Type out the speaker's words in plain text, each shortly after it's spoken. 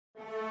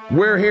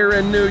We're here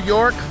in New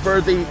York for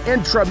the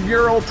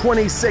intramural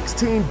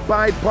 2016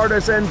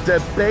 bipartisan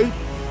debate,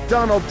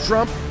 Donald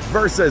Trump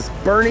versus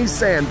Bernie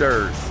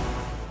Sanders.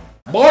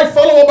 My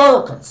fellow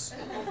Americans,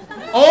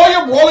 I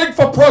am running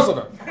for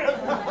president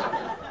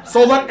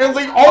so that in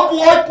the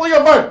unlikely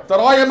event that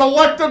I am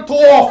elected to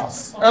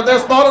office and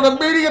there's not an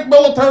immediate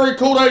military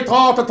coup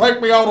d'etat to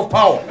take me out of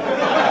power,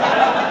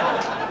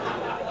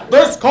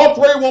 this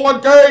country will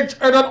engage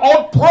in an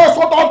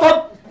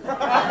unprecedented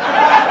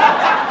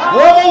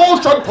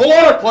revolution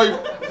politically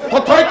to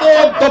take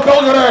on the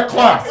billionaire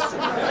class.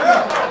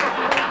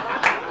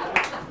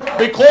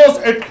 Because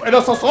in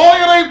a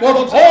society where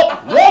the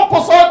top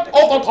 1%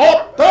 of the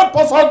top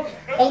 10%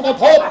 of the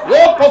top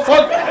 1%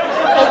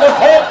 of the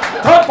top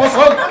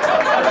 10%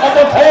 of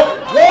the top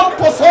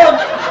 1%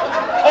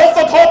 of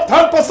the top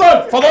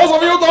 10%, for those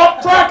of you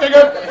not tracking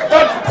it,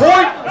 that's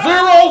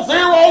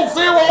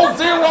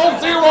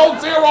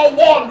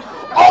 0.00000001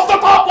 of the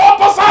top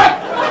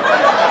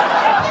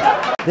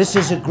 1%! This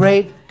is a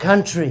great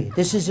country.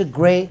 This is a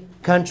great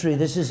country.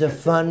 This is a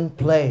fun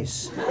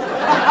place. And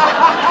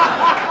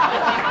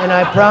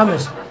I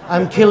promise,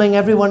 I'm killing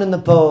everyone in the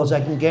polls. I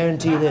can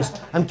guarantee you this.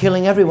 I'm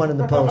killing everyone in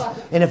the polls.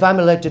 And if I'm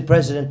elected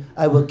president,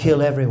 I will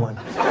kill everyone.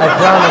 I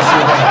promise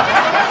you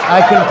that.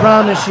 I can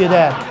promise you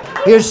that.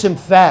 Here's some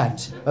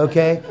facts,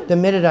 okay? The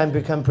minute I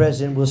become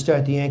president, we'll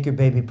start the Anchor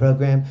Baby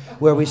program,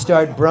 where we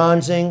start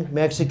bronzing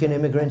Mexican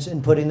immigrants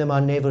and putting them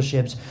on naval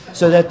ships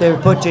so that they're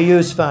put to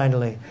use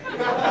finally.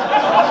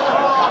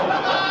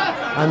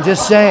 I'm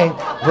just saying,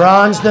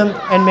 bronze them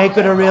and make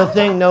it a real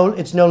thing. No,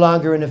 it's no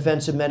longer an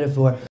offensive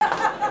metaphor.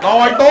 Now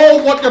I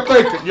know what you're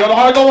thinking.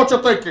 I know what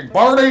you're thinking.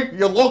 Bernie,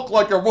 you look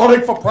like you're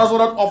running for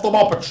president of the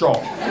Muppet Show.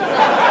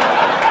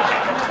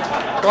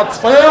 That's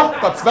fair.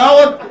 That's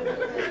valid.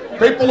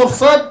 People have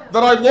said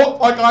that I look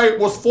like I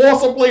was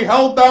forcibly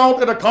held down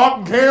in a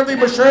cotton candy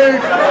machine.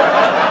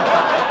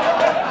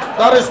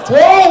 That is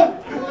true.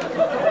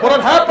 But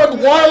it happened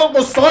while it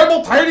was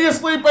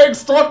simultaneously being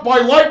struck by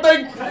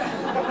lightning,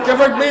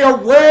 giving me a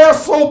rare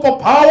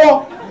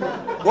superpower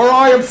where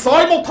I am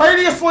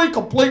simultaneously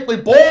completely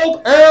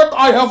bald and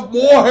I have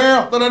more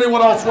hair than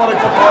anyone else running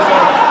for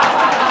president.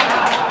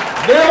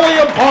 Nearly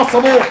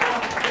impossible.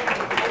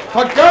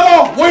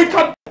 Together we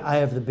can... I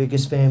have the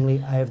biggest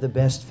family. I have the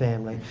best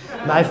family.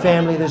 My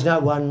family, there's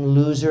not one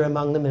loser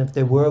among them, and if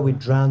there were, we'd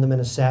drown them in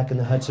a sack in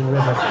the Hudson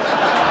River.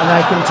 And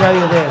I can tell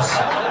you this.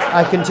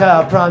 I'll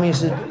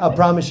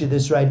promise you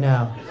this right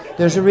now.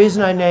 There's a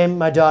reason I named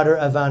my daughter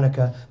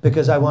Ivanka,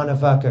 because I want to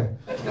fuck her.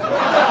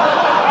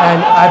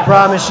 And I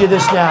promise you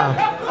this now.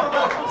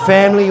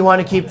 Family, you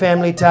want to keep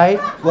family tight?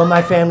 Well,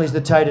 my family's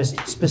the tightest,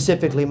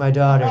 specifically my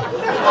daughter.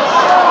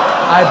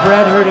 I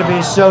bred her to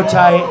be so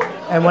tight,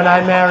 and when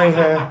I marry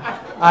her,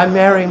 I'm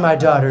marrying my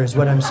daughter is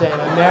what I'm saying.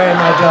 I'm marrying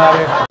my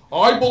daughter.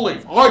 I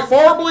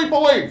firmly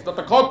believe that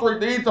the country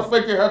needs a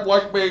figurehead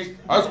like me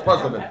as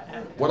president.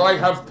 When I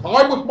have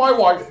time with my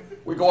wife,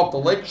 we go up to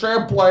Lake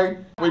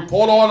Champlain, we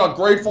put on a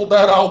Grateful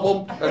Dead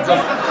album,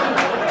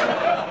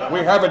 and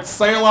we have it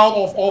sail out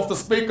off the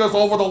speakers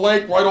over the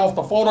lake, right off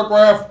the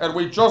photograph, and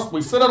we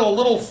sit in a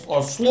little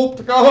sloop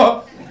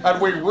together,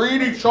 and we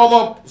read each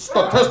other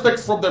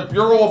statistics from the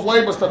Bureau of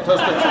Labor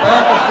Statistics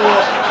back and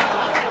forth.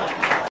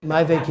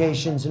 My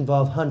vacations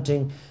involve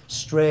hunting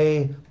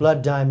stray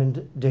blood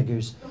diamond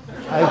diggers.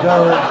 I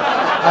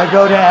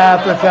go to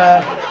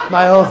Africa,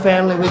 my whole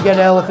family, we get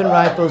elephant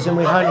rifles and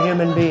we hunt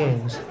human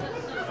beings.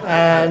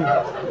 And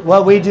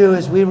what we do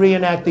is we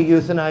reenact the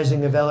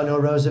euthanizing of Eleanor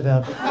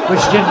Roosevelt,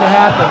 which didn't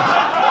happen.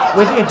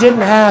 It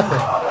didn't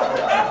happen.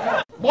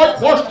 My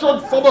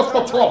question for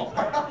Mr. Trump.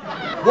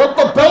 When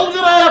the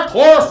billionaire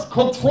class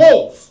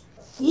controls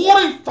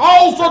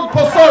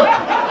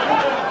 40,000%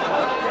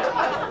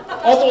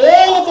 of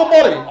all of the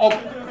money,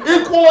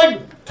 equaling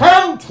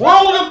 $10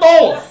 trillion,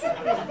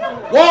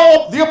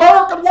 while the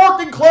American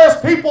working class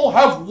people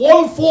have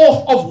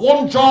 1/4 of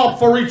one job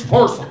for each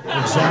person.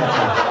 Exactly,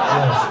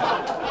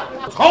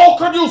 yes. How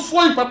can you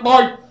sleep at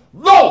night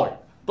knowing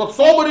that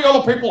so many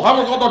other people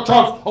haven't got the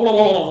chance?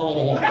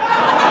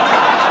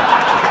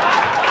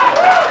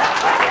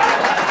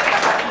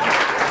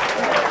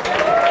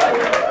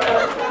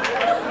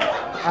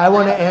 I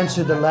want to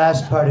answer the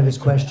last part of his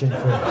question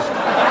first.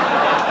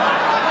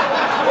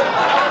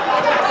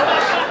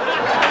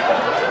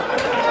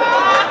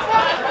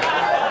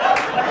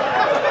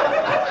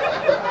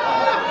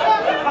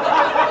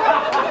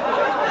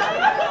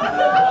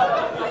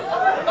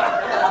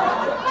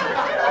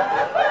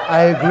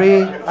 I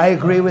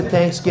agree with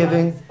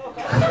Thanksgiving.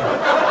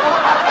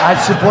 I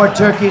support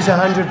turkeys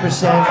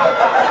 100%.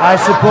 I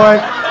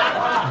support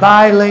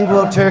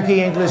bilingual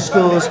Turkey-English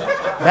schools.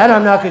 That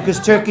I'm not good, because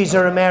turkeys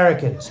are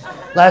Americans.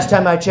 Last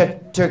time I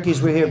checked,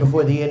 turkeys were here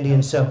before the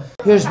Indians, so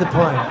here's the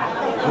point.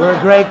 We're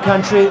a great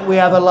country. We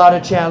have a lot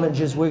of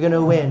challenges. We're going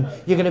to win.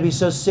 You're going to be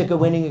so sick of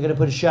winning, you're going to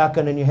put a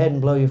shotgun in your head and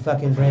blow your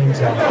fucking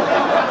brains out.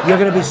 You're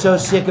going to be so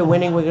sick of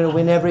winning. We're going to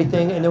win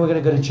everything, and then we're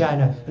going to go to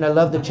China. And I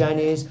love the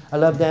Chinese. I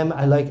love them.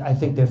 I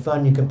think they're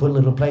fun. You can put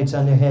little plates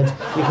on their heads.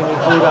 You can eat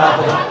food off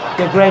of them.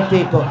 They're great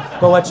people.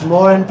 But what's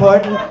more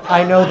important,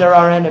 I know they're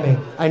our enemy.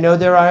 I know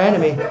they're our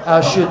enemy.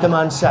 I'll shoot them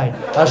on sight.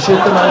 I'll shoot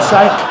them on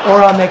sight,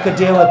 or I'll make a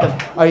deal with them.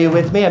 Are you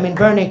with me? I mean,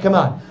 Bernie, come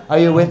on. Are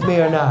you with me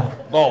or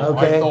not? No,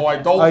 okay. I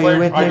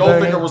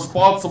don't think a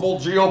responsible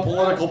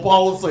geopolitical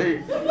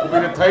policy would be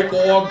to take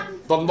on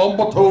the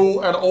number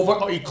 2 and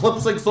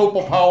eclipsing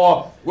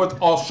superpower with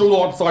a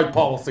shoot-on-sight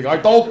policy. I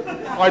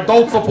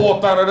don't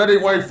support that in any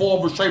way,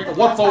 form, or shape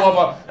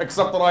whatsoever,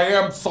 except that I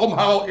am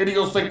somehow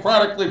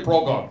idiosyncratically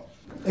pro-gun.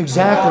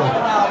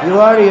 Exactly. You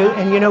already,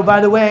 and you know,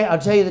 by the way, I'll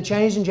tell you, the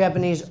Chinese and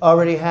Japanese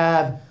already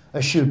have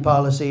a shoot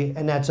policy,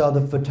 and that's all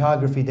the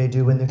photography they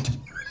do when they're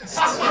tourists.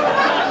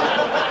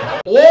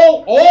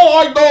 All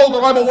I know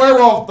that I'm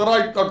aware of that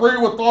I agree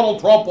with Donald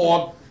Trump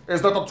on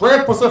is that the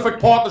Trans-Pacific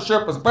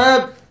Partnership is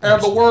bad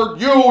and the word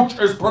huge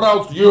is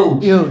pronounced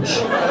huge. Huge.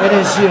 It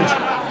is huge.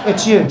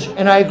 It's huge.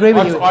 And I agree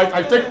with you.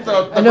 I think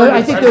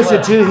I think those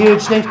are two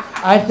huge things.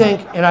 I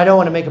think, and I don't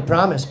want to make a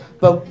promise,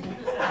 but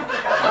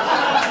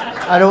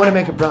I don't want to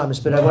make a promise,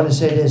 but I want to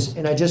say this,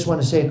 and I just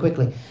want to say it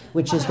quickly,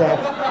 which is that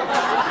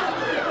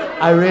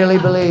I really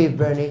believe,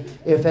 Bernie,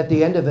 if at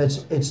the end of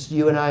it, it's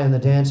you and I on the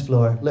dance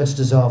floor, let's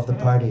dissolve the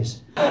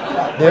parties.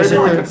 Maybe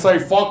we could say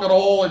fuck it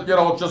all and,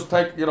 just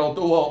take, do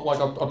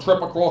a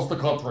trip across the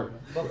country.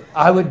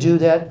 I would do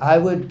that. I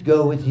would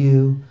go with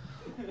you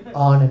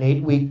on an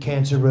 8-week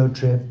cancer road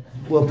trip.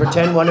 We'll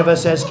pretend one of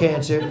us has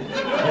cancer,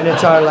 and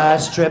it's our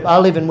last trip.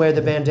 I'll even wear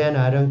the bandana,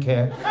 I don't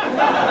care.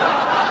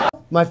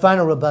 My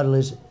final rebuttal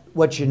is,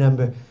 what's your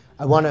number?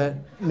 I want to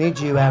meet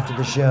you after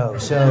the show,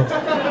 so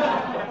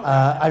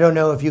I don't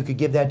know if you could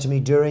give that to me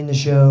during the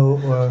show,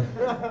 or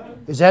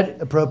is that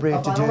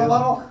appropriate to do?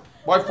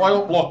 My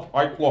final look.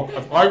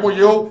 If I were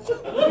you,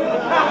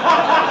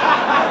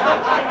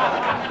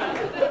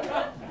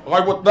 I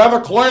would never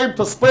claim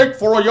to speak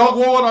for a young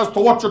woman as to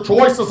what your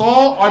choices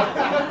are.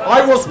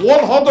 I was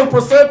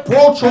 100%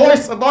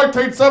 pro-choice in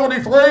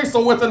 1973,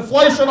 so with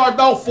inflation, I'm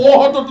now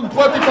 420%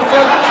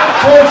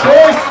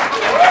 pro-choice.